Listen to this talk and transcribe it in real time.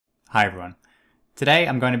Hi everyone. Today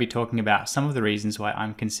I'm going to be talking about some of the reasons why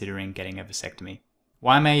I'm considering getting a vasectomy.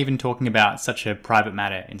 Why am I even talking about such a private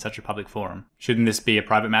matter in such a public forum? Shouldn't this be a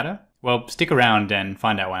private matter? Well, stick around and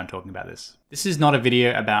find out why I'm talking about this. This is not a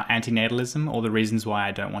video about antinatalism or the reasons why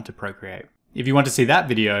I don't want to procreate. If you want to see that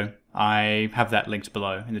video, I have that linked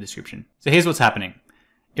below in the description. So here's what's happening.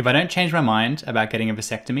 If I don't change my mind about getting a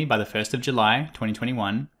vasectomy by the 1st of July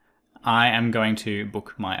 2021, I am going to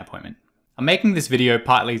book my appointment. I'm making this video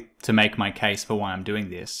partly to make my case for why I'm doing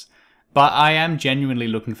this, but I am genuinely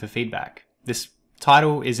looking for feedback. This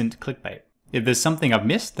title isn't clickbait. If there's something I've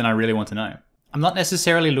missed, then I really want to know. I'm not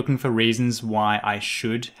necessarily looking for reasons why I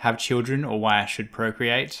should have children or why I should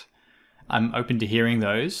procreate. I'm open to hearing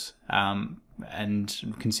those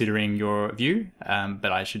and considering your view,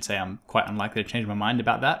 but I should say I'm quite unlikely to change my mind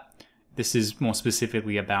about that. This is more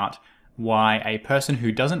specifically about why a person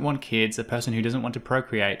who doesn't want kids, a person who doesn't want to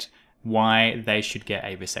procreate, why they should get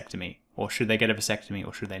a vasectomy, or should they get a vasectomy,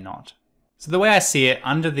 or should they not. So the way I see it,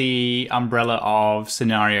 under the umbrella of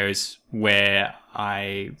scenarios where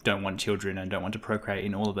I don't want children and don't want to procreate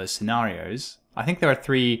in all of those scenarios, I think there are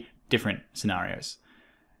 3 different scenarios.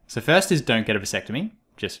 So first is don't get a vasectomy,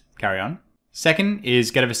 just carry on. Second is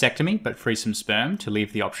get a vasectomy, but freeze some sperm to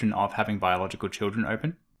leave the option of having biological children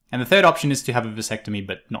open. And the third option is to have a vasectomy,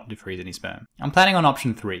 but not to freeze any sperm. I'm planning on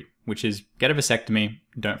option 3, which is get a vasectomy,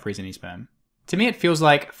 don't freeze any sperm. To me, it feels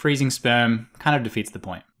like freezing sperm kind of defeats the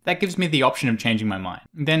point. That gives me the option of changing my mind.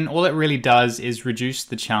 Then all it really does is reduce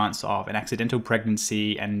the chance of an accidental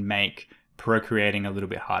pregnancy and make procreating a little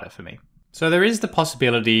bit harder for me. So there is the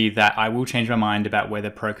possibility that I will change my mind about whether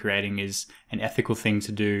procreating is an ethical thing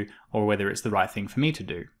to do or whether it's the right thing for me to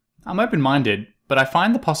do. I'm open-minded, but I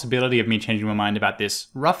find the possibility of me changing my mind about this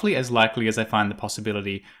roughly as likely as I find the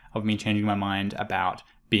possibility of me changing my mind about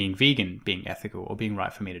being vegan, being ethical, or being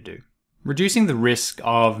right for me to do. Reducing the risk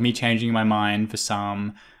of me changing my mind for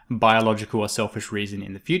some biological or selfish reason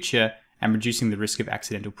in the future and reducing the risk of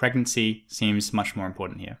accidental pregnancy seems much more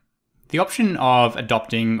important here. The option of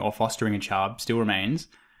adopting or fostering a child still remains,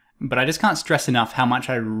 but I just can't stress enough how much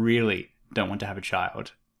I really don't want to have a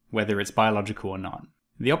child, whether it's biological or not.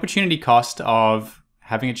 The opportunity cost of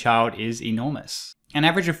having a child is enormous. An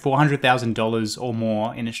average of $400,000 or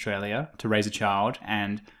more in Australia to raise a child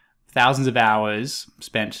and thousands of hours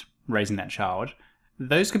spent raising that child,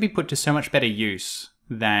 those could be put to so much better use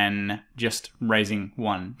than just raising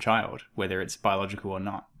one child, whether it's biological or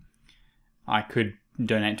not. I could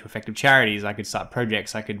donate to effective charities, I could start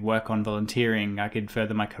projects, I could work on volunteering, I could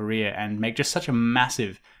further my career and make just such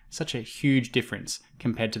a huge difference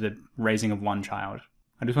compared to the raising of one child.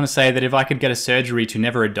 I just want to say that if I could get a surgery to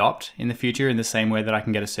never adopt in the future in the same way that I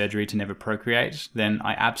can get a surgery to never procreate, then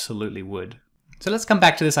I absolutely would. So let's come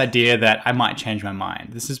back to this idea that I might change my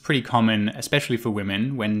mind. This is pretty common, especially for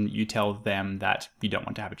women, when you tell them that you don't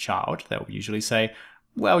want to have a child. They'll usually say,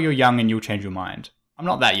 well, you're young and you'll change your mind. I'm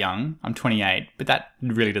not that young, I'm 28, but that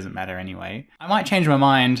really doesn't matter anyway. I might change my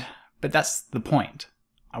mind, but that's the point.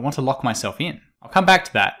 I want to lock myself in. I'll come back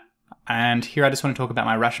to that, and here I just want to talk about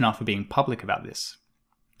my rationale for being public about this.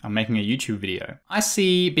 I'm making a YouTube video. I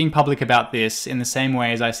see being public about this in the same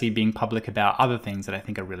way as I see being public about other things that I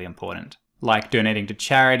think are really important, like donating to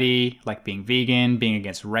charity, like being vegan, being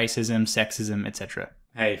against racism, sexism, etc.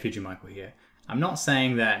 Hey, Fiji Michael here. I'm not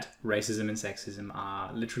saying that racism and sexism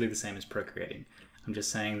are literally the same as procreating. I'm just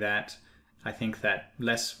saying that I think that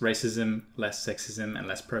less racism, less sexism, and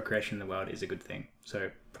less procreation in the world is a good thing. So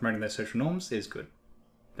promoting those social norms is good.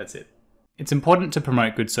 That's it. It's important to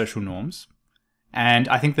promote good social norms. And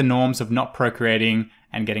I think the norms of not procreating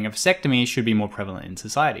and getting a vasectomy should be more prevalent in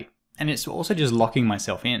society. And it's also just locking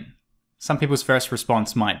myself in. Some people's first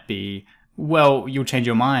response might be, well, you'll change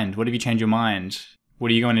your mind. What if you change your mind?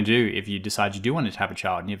 What are you going to do if you decide you do want to have a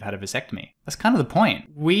child and you've had a vasectomy? That's kind of the point.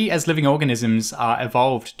 We as living organisms are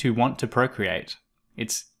evolved to want to procreate.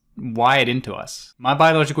 It's wired into us. My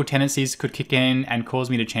biological tendencies could kick in and cause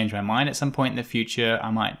me to change my mind at some point in the future.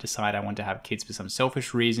 I might decide I want to have kids for some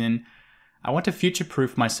selfish reason. I want to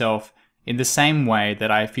future-proof myself in the same way that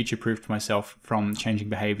I future-proofed myself from changing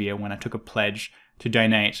behavior when I took a pledge to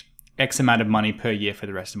donate X amount of money per year for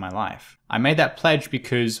the rest of my life. I made that pledge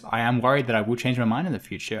because I am worried that I will change my mind in the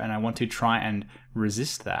future and I want to try and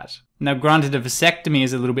resist that. Now, granted, a vasectomy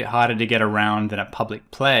is a little bit harder to get around than a public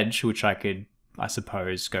pledge, which I could, I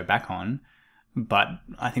suppose, go back on, but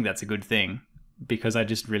I think that's a good thing because I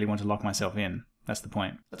just really want to lock myself in. That's the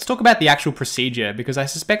point. Let's talk about the actual procedure because I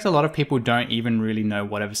suspect a lot of people don't even really know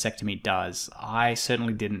what a vasectomy does. I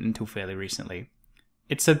certainly didn't until fairly recently.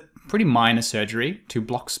 It's a pretty minor surgery to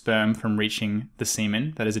block sperm from reaching the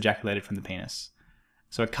semen that is ejaculated from the penis.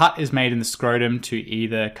 So a cut is made in the scrotum to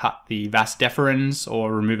either cut the vas deferens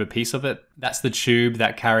or remove a piece of it. That's the tube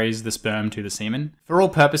that carries the sperm to the semen. For all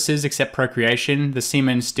purposes except procreation, the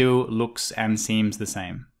semen still looks and seems the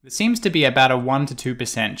same. There seems to be about a 1 to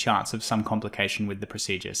 2% chance of some complication with the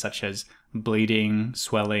procedure, such as bleeding,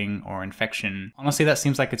 swelling, or infection. Honestly, that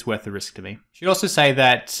seems like it's worth the risk to me. I should also say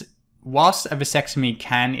that whilst a vasectomy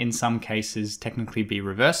can in some cases technically be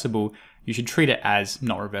reversible, you should treat it as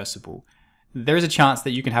not reversible. There is a chance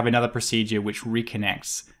that you can have another procedure which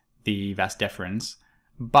reconnects the vas deferens,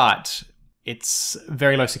 but it's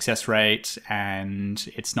very low success rate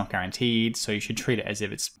and it's not guaranteed, so you should treat it as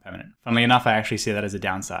if it's permanent. Funnily enough, I actually see that as a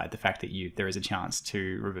downside, the fact that there is a chance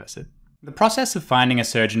to reverse it. The process of finding a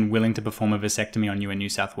surgeon willing to perform a vasectomy on you in New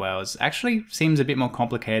South Wales actually seems a bit more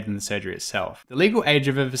complicated than the surgery itself. The legal age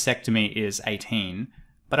of a vasectomy is 18,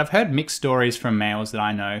 but I've heard mixed stories from males that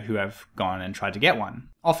I know who have gone and tried to get one.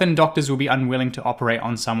 Often doctors will be unwilling to operate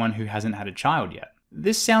on someone who hasn't had a child yet.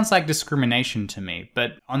 This sounds like discrimination to me,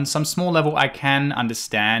 but on some small level I can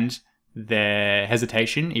understand their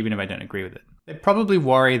hesitation, even if I don't agree with it. They probably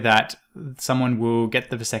worry that someone will get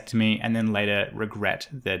the vasectomy and then later regret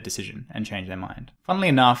their decision and change their mind. Funnily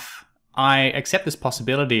enough, I accept this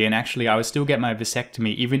possibility, and actually I would still get my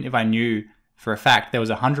vasectomy even if I knew for a fact there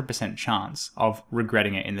was a 100% chance of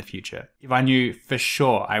regretting it in the future. If I knew for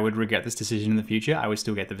sure I would regret this decision in the future, I would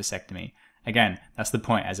still get the vasectomy. Again, that's the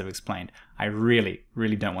point, as I've explained. I really,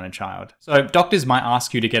 really don't want a child. So doctors might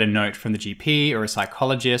ask you to get a note from the GP or a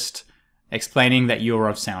psychologist explaining that you're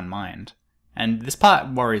of sound mind. And this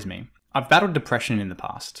part worries me. I've battled depression in the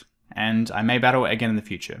past, and I may battle it again in the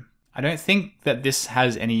future. I don't think that this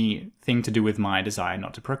has anything to do with my desire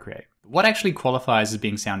not to procreate. What actually qualifies as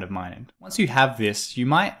being sound of mind? Once you have this, you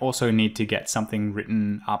might also need to get something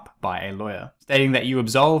written up by a lawyer, stating that you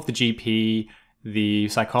absolve the GP, the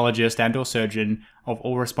psychologist and or surgeon of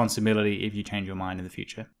all responsibility if you change your mind in the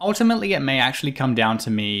future. Ultimately, it may actually come down to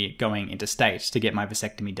me going interstate to get my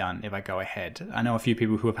vasectomy done if I go ahead. I know a few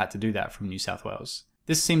people who have had to do that from New South Wales.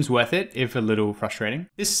 This seems worth it, if a little frustrating.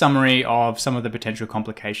 This summary of some of the potential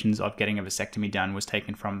complications of getting a vasectomy done was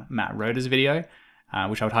taken from Matt Roder's video,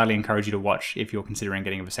 which I would highly encourage you to watch if you're considering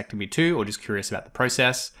getting a vasectomy too, or just curious about the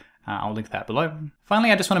process. I'll link that below.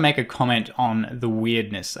 Finally, I just want to make a comment on the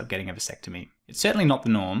weirdness of getting a vasectomy. It's certainly not the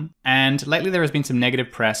norm, and lately there has been some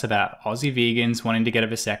negative press about Aussie vegans wanting to get a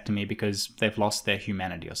vasectomy because they've lost their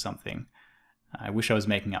humanity or something. I wish I was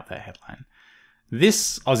making up that headline.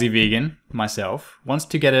 This Aussie vegan, myself, wants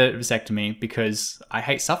to get a vasectomy because I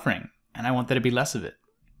hate suffering and I want there to be less of it.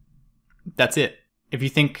 That's it. If you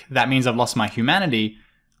think that means I've lost my humanity,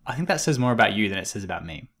 I think that says more about you than it says about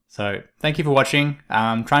me. So thank you for watching.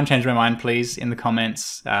 Try and change my mind, please, in the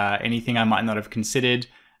comments. Anything I might not have considered,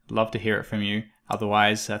 love to hear it from you.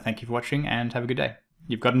 Otherwise, thank you for watching and have a good day.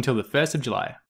 You've got until the 1st of July.